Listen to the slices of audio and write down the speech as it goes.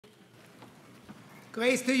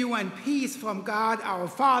Grace to you and peace from God our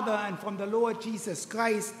Father and from the Lord Jesus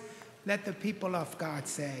Christ. Let the people of God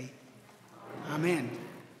say, Amen.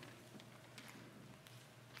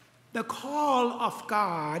 The call of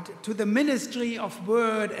God to the ministry of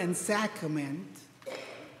word and sacrament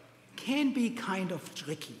can be kind of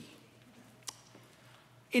tricky.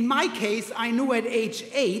 In my case, I knew at age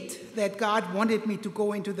 8 that God wanted me to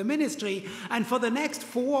go into the ministry, and for the next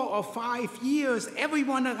 4 or 5 years,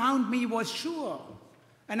 everyone around me was sure,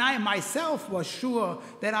 and I myself was sure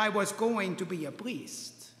that I was going to be a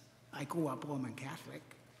priest. I grew up Roman Catholic.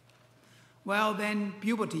 Well, then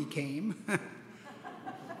puberty came,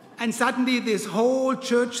 and suddenly this whole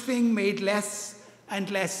church thing made less and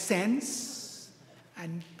less sense,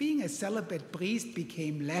 and being a celibate priest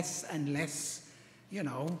became less and less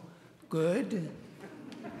good.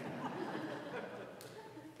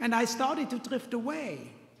 And I started to drift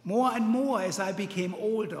away more and more as I became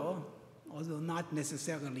older, although not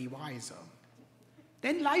necessarily wiser.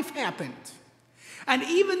 Then life happened. And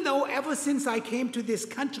even though ever since I came to this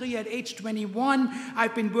country at age 21,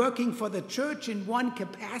 I've been working for the church in one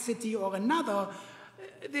capacity or another,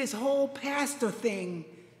 this whole pastor thing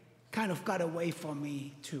kind of got away from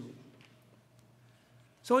me too.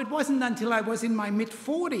 So it wasn't until I was in my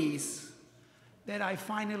mid-40s that I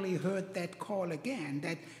finally heard that call again,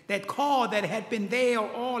 that call that had been there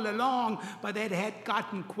all along, but that had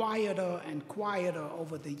gotten quieter and quieter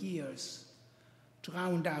over the years,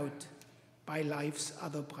 drowned out by life's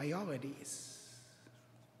other priorities.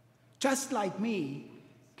 Just like me,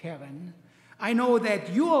 Karin, I know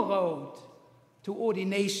that your road to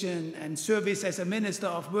ordination and service as a minister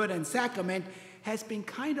of word and sacrament has been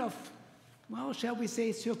kind of, well, shall we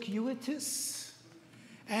say, circuitous?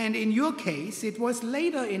 And in your case, it was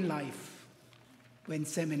later in life when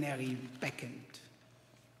seminary beckoned.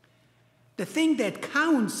 The thing that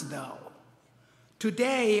counts, though,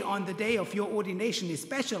 today, on the day of your ordination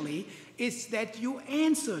especially, is that you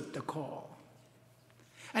answered the call.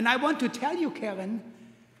 And I want to tell you, Karin,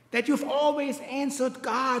 that you've always answered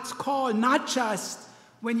God's call, not just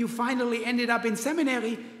when you finally ended up in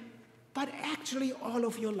seminary, but actually all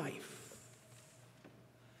of your life.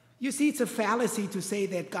 You see, it's a fallacy to say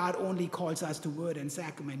that God only calls us to word and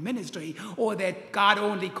sacrament ministry, or that God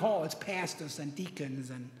only calls pastors and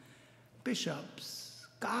deacons and bishops.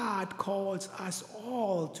 God calls us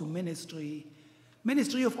all to ministry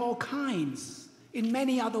of all kinds, in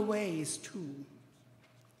many other ways too.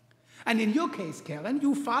 And in your case, Karin,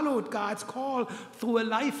 you followed God's call through a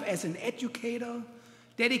life as an educator,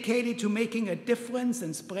 dedicated to making a difference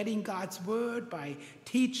and spreading God's word by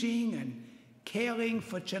teaching and caring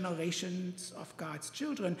for generations of God's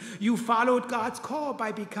children. You followed God's call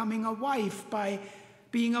by becoming a wife, by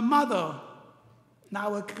being a mother,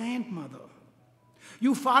 now a grandmother.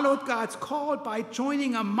 You followed God's call by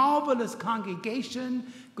joining a marvelous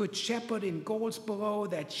congregation, Good Shepherd in Goldsboro,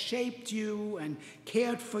 that shaped you and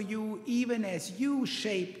cared for you even as you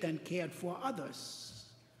shaped and cared for others.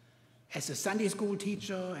 As a Sunday school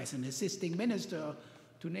teacher, as an assisting minister,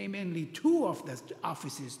 to name only 2 of the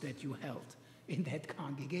offices that you held in that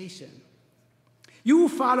congregation. You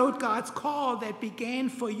followed God's call that began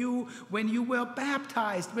for you when you were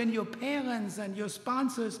baptized, when your parents and your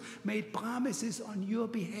sponsors made promises on your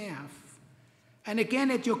behalf. And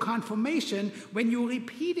again at your confirmation, when you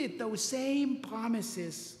repeated those same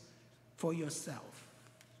promises for yourself.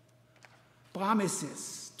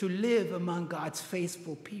 Promises to live among God's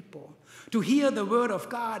faithful people, to hear the word of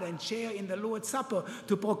God and share in the Lord's Supper,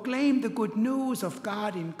 to proclaim the good news of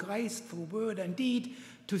God in Christ through word and deed,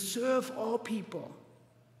 to serve all people,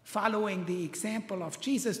 following the example of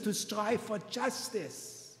Jesus, to strive for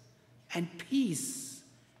justice and peace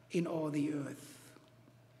in all the earth.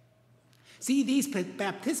 See, these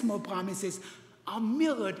baptismal promises are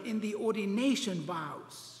mirrored in the ordination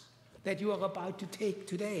vows that you are about to take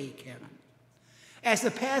today, Karin. As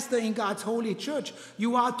a pastor in God's holy church,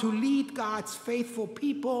 you are to lead God's faithful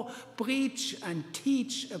people, preach and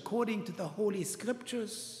teach according to the Holy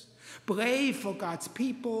Scriptures, pray for God's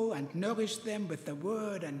people and nourish them with the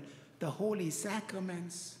word and the holy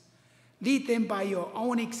sacraments. Lead them by your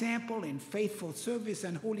own example in faithful service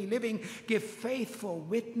and holy living. Give faithful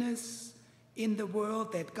witness in the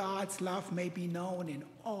world that God's love may be known in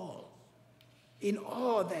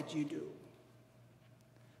all that you do.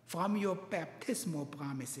 From your baptismal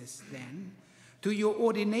promises, then, to your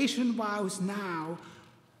ordination vows now,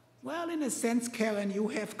 well, in a sense, Karin, you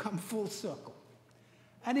have come full circle.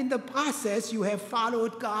 And in the process, you have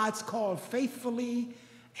followed God's call faithfully,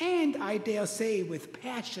 and I dare say with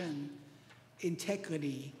passion,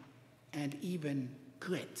 integrity, and even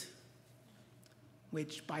grit.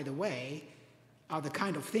 Which, by the way, are the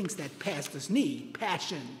kind of things that pastors need: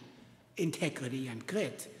 passion, integrity, and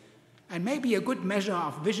grit. And maybe a good measure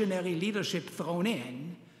of visionary leadership thrown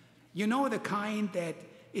in. You know, the kind that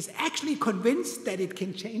is actually convinced that it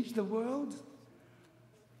can change the world?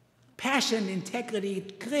 Passion, integrity,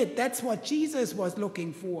 grit, that's what Jesus was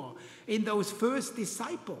looking for in those first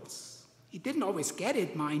disciples. He didn't always get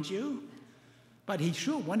it, mind you, but he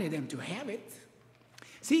sure wanted them to have it.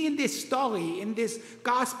 See, in this story, in this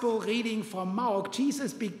gospel reading from Mark,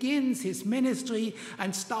 Jesus begins his ministry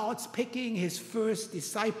and starts picking his first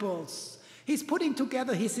disciples. He's putting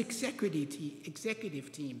together his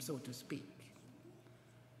executive team, so to speak.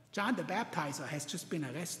 John the Baptizer has just been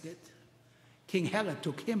arrested. King Herod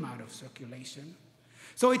took him out of circulation.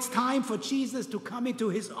 So it's time for Jesus to come into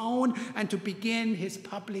his own and to begin his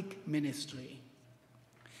public ministry.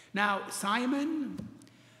 Now, Simon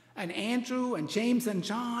and Andrew and James and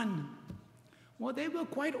John, well, they were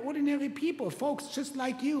quite ordinary people, folks just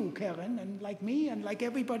like you, Karin, and like me, and like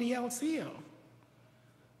everybody else here.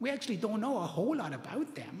 We actually don't know a whole lot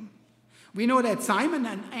about them. We know that Simon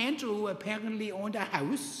and Andrew apparently owned a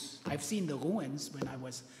house. I've seen the ruins when I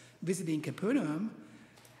was visiting Capernaum.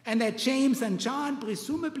 And that James and John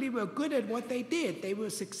presumably were good at what they did. They were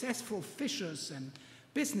successful fishers and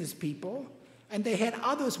business people, and they had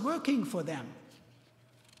others working for them.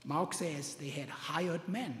 Mark says they had hired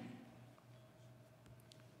men.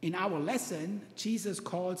 In our lesson, Jesus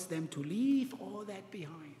calls them to leave all that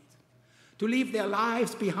behind, to leave their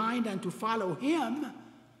lives behind and to follow him.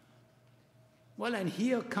 Well, and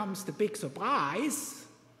here comes the big surprise.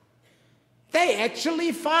 They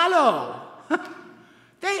actually follow.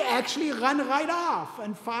 They actually run right off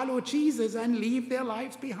and follow Jesus and leave their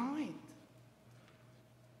lives behind.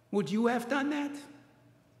 Would you have done that?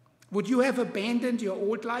 Would you have abandoned your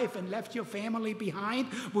old life and left your family behind?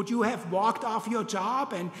 Would you have walked off your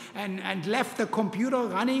job and left the computer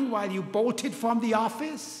running while you bolted from the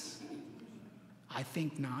office? I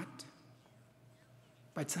think not.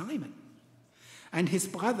 But Simon and his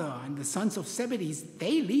brother and the sons of Zebedee,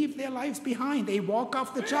 they leave their lives behind. They walk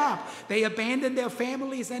off the job. They abandon their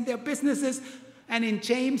families and their businesses. And in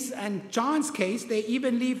James and John's case, they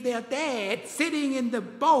even leave their dad sitting in the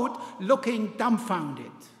boat looking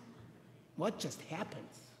dumbfounded. What just happened?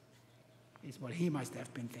 Is what he must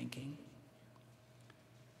have been thinking.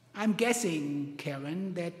 I'm guessing,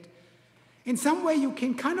 Karin, that in some way you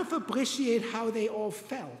can kind of appreciate how they all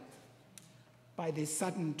felt by this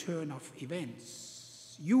sudden turn of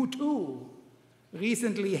events. You too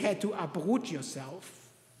recently had to uproot yourself,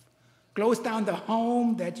 close down the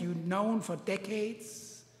home that you'd known for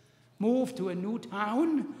decades, move to a new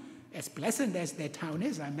town, as pleasant as that town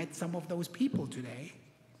is. I met some of those people today.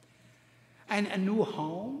 And a new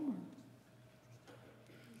home.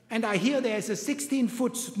 And I hear there's a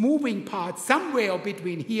 16-foot moving part somewhere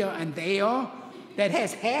between here and there that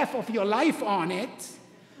has half of your life on it,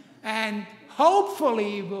 and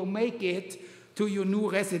hopefully will make it to your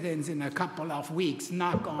new residence in a couple of weeks,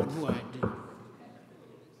 knock on wood.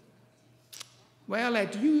 Well,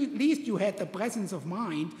 at least you had the presence of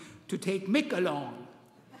mind to take Mick along.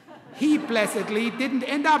 He blessedly didn't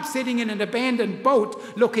end up sitting in an abandoned boat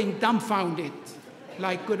looking dumbfounded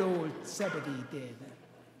like good old Zebedee did.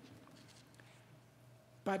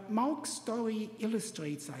 But Mark's story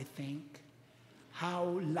illustrates, I think,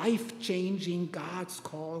 how life-changing God's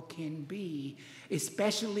call can be,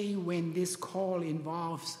 especially when this call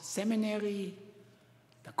involves seminary,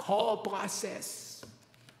 the call process,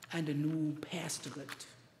 and a new pastorate.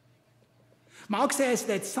 Mark says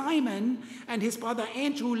that Simon and his brother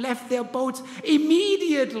Andrew left their boats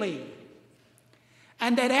immediately,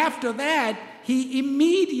 and that after that, he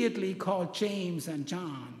immediately called James and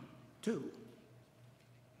John too.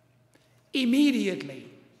 Immediately,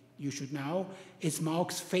 you should know, is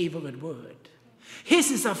Mark's favorite word. His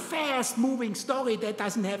is a fast-moving story that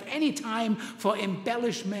doesn't have any time for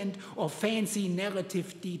embellishment or fancy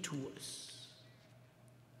narrative detours.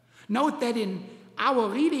 Note that in our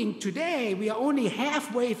reading today, we are only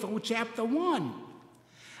halfway through chapter 1.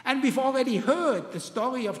 And we've already heard the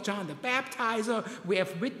story of John the Baptizer. We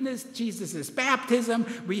have witnessed Jesus' baptism.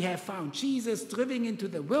 We have found Jesus driven into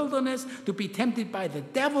the wilderness to be tempted by the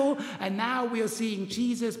devil. And now we are seeing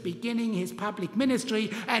Jesus beginning his public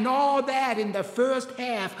ministry, and all that in the first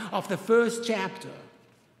half of the first chapter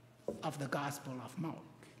of the Gospel of Mark.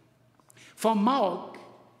 For Mark,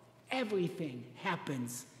 everything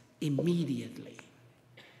happens immediately.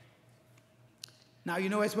 Now, you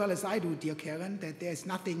know as well as I do, dear Karin, that there's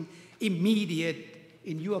nothing immediate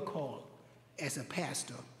in your call as a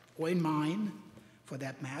pastor, or in mine, for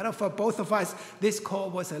that matter. For both of us, this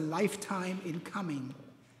call was a lifetime in coming.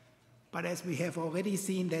 But as we have already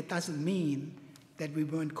seen, that doesn't mean that we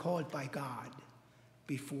weren't called by God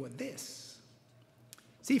before this.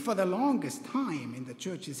 See, for the longest time in the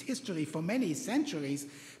church's history, for many centuries,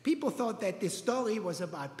 people thought that this story was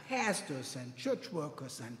about pastors and church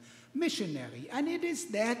workers and missionary, and it is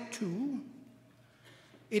that too.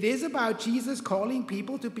 It is about Jesus calling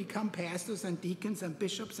people to become pastors and deacons and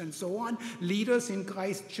bishops and so on, leaders in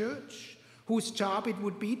Christ's church, whose job it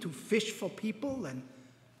would be to fish for people and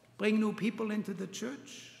bring new people into the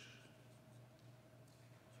church.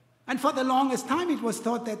 And for the longest time, it was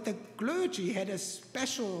thought that the clergy had a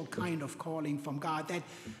special kind of calling from God, that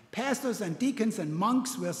pastors and deacons and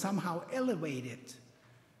monks were somehow elevated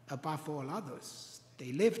above all others.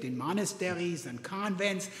 They lived in monasteries and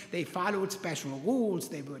convents. They followed special rules.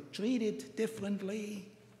 They were treated differently.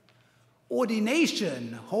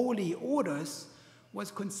 Ordination, holy orders,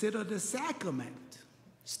 was considered a sacrament.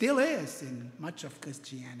 Still is in much of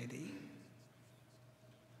Christianity.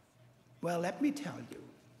 Well, let me tell you.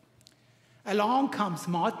 Along comes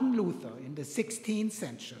Martin Luther in the 16th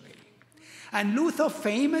century. And Luther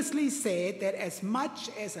famously said that as much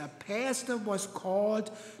as a pastor was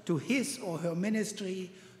called to his or her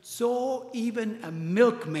ministry, so even a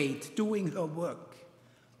milkmaid doing her work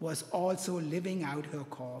was also living out her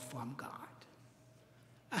call from God.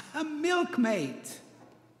 A milkmaid.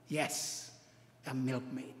 Yes, a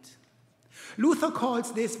milkmaid. Luther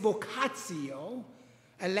calls this vocatio,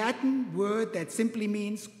 a Latin word that simply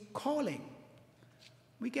means calling.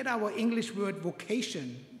 We get our English word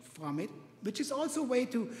vocation from it, which is also a way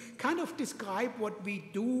to kind of describe what we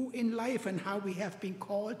do in life and how we have been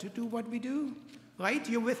called to do what we do. Right?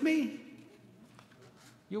 You with me?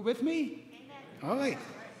 You with me? Amen. All right.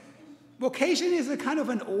 Vocation is a kind of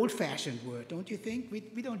an old-fashioned word, don't you think?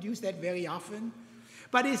 We don't use that very often.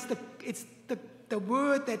 But it's the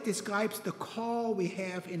word that describes the call we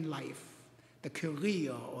have in life, the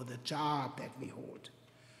career or the job that we hold.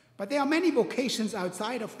 But there are many vocations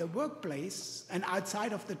outside of the workplace and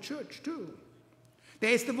outside of the church too.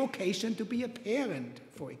 There is the vocation to be a parent,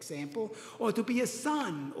 for example, or to be a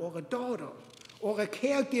son or a daughter, or a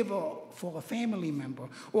caregiver for a family member,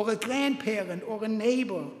 or a grandparent or a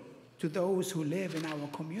neighbor to those who live in our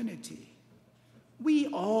community. We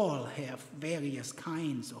all have various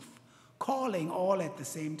kinds of calling all at the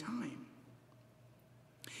same time.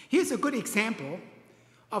 Here's a good example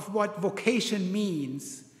of what vocation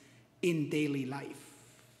means in daily life.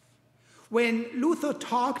 When Luther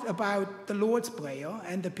talked about the Lord's Prayer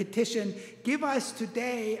and the petition, "Give us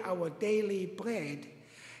today our daily bread,"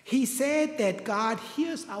 he said that God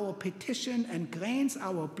hears our petition and grants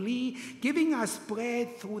our plea, giving us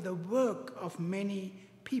bread through the work of many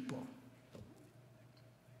people.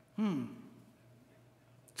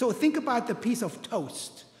 So think about the piece of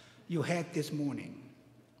toast you had this morning.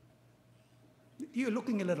 You're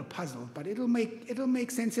looking a little puzzled, but it'll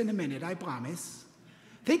make sense in a minute, I promise.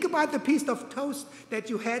 Think about the piece of toast that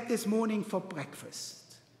you had this morning for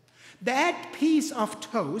breakfast. That piece of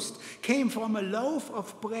toast came from a loaf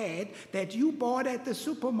of bread that you bought at the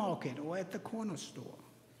supermarket or at the corner store.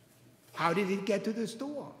 How did it get to the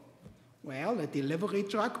store? Well, a delivery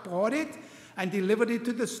truck brought it and delivered it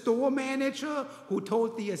to the store manager, who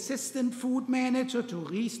told the assistant food manager to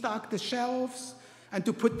restock the shelves and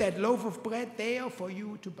to put that loaf of bread there for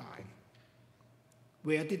you to buy.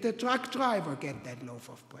 Where did the truck driver get that loaf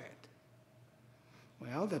of bread?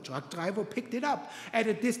 Well, the truck driver picked it up at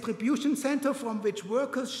a distribution center from which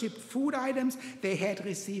workers shipped food items they had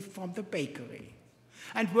received from the bakery.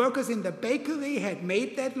 And workers in the bakery had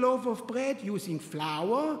made that loaf of bread using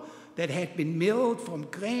flour that had been milled from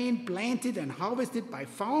grain planted and harvested by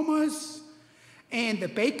farmers. And the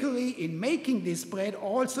bakery, in making this bread,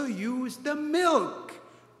 also used the milk.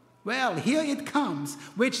 Well, here it comes,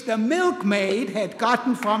 which the milkmaid had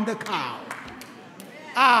gotten from the cow.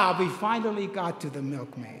 We finally got to the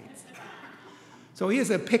milkmaid. So here's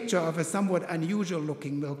a picture of a somewhat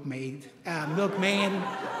unusual-looking milk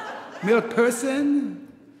person.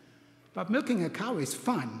 But milking a cow is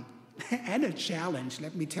fun and a challenge,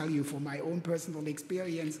 let me tell you from my own personal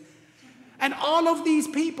experience. And all of these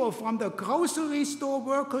people, from the grocery store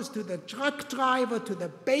workers to the truck driver to the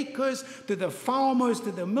bakers to the farmers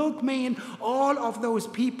to the milkman, all of those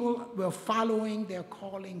people were following their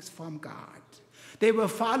callings from God. They were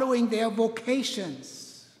following their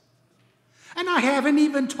vocations. And I haven't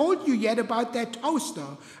even told you yet about that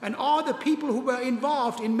toaster and all the people who were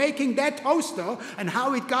involved in making that toaster and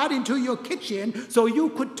how it got into your kitchen so you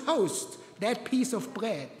could toast that piece of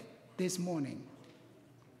bread this morning.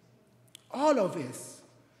 All of this,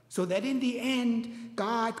 so that in the end,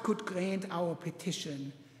 God could grant our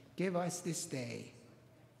petition, "Give us this day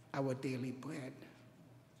our daily bread.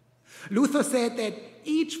 Luther said that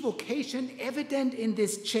each vocation evident in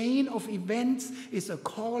this chain of events is a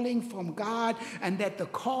calling from God, and that the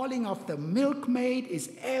calling of the milkmaid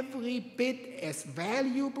is every bit as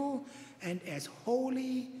valuable and as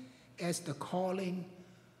holy as the calling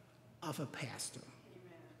of a pastor.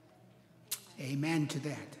 Amen to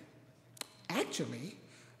that. Actually,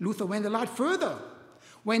 Luther went a lot further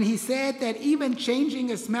when he said that even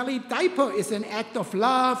changing a smelly diaper is an act of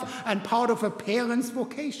love and part of a parent's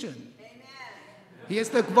vocation. Amen. Here's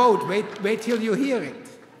the quote. Wait till you hear it.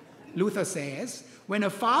 Luther says, when a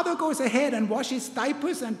father goes ahead and washes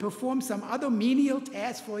diapers and performs some other menial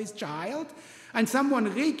task for his child, and someone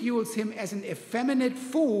ridicules him as an effeminate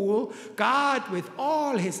fool, God, with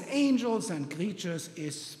all his angels and creatures,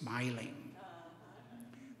 is smiling.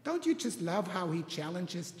 Don't you just love how he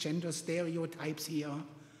challenges gender stereotypes here?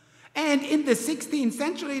 And in the 16th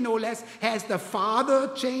century, no less, has the father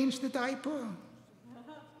changed the diaper?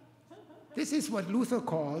 This is what Luther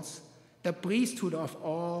calls the priesthood of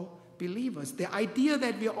all believers. The idea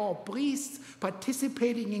that we are all priests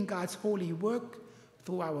participating in God's holy work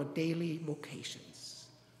through our daily vocations.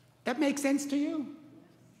 That makes sense to you?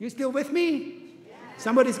 You still with me?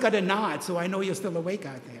 Somebody's got a nod, so I know you're still awake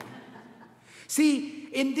out there. See,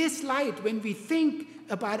 in this light, when we think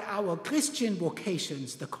about our Christian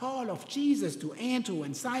vocations, the call of Jesus to Andrew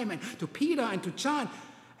and Simon, to Peter and to John,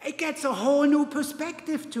 it gets a whole new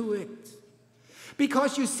perspective to it.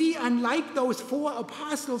 Because you see, unlike those 4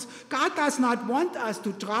 apostles, God does not want us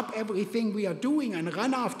to drop everything we are doing and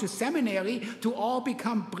run off to seminary to all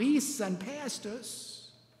become priests and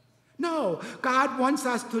pastors. No, God wants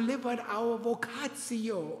us to live out our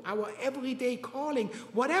vocatio, our everyday calling,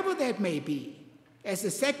 whatever that may be. As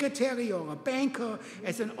a secretary or a banker,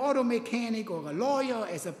 as an auto mechanic or a lawyer,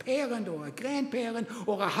 as a parent or a grandparent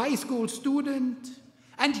or a high school student.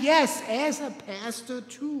 And yes, as a pastor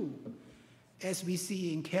too, as we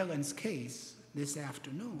see in Karin's case this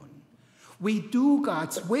afternoon. We do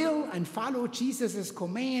God's will and follow Jesus'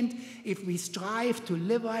 command if we strive to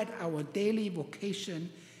live out our daily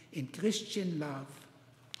vocation in Christian love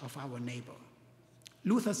of our neighbor.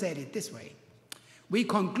 Luther said it this way: we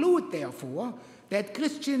conclude, therefore, that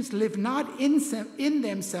Christians live not in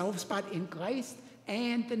themselves, but in Christ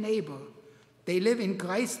and the neighbor. They live in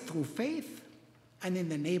Christ through faith and in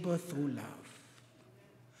the neighbor through love.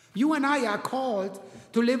 You and I are called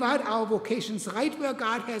to live out our vocations right where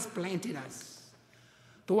God has planted us.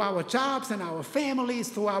 Through our jobs and our families,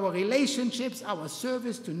 through our relationships, our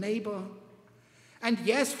service to neighbor. And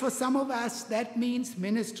yes, for some of us, that means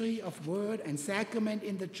ministry of word and sacrament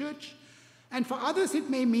in the church. And for others, it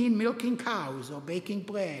may mean milking cows or baking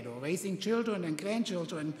bread or raising children and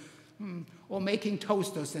grandchildren or making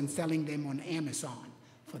toasters and selling them on Amazon,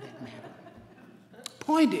 for that matter.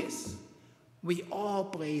 Point is, we all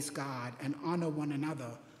praise God and honor one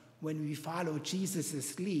another when we follow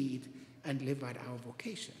Jesus' lead and live out our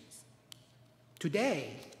vocations.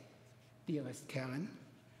 Today, dearest Karin,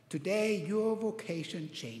 today your vocation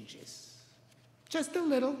changes. Just a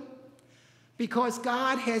little. Because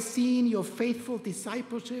God has seen your faithful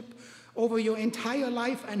discipleship over your entire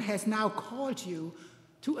life and has now called you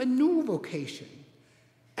to a new vocation,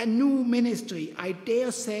 a new ministry, I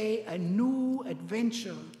dare say a new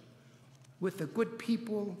adventure with the good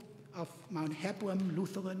people of Mount Hebron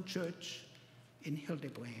Lutheran Church in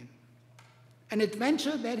Hildebrand. An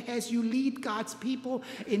adventure that has you lead God's people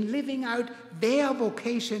in living out their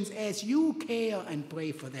vocations as you care and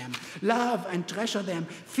pray for them, love and treasure them,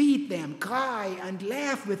 feed them, cry and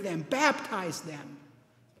laugh with them, baptize them,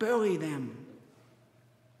 bury them.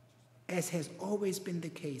 As has always been the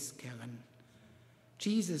case, Karin,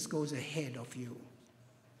 Jesus goes ahead of you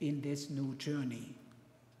in this new journey.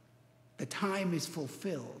 The time is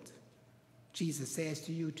fulfilled, Jesus says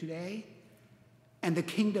to you today, and the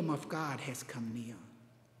kingdom of God has come near.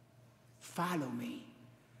 Follow me,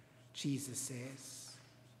 Jesus says.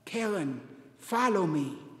 Karin, follow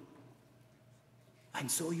me.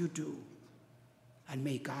 And so you do. And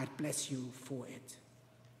may God bless you for it.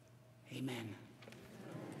 Amen.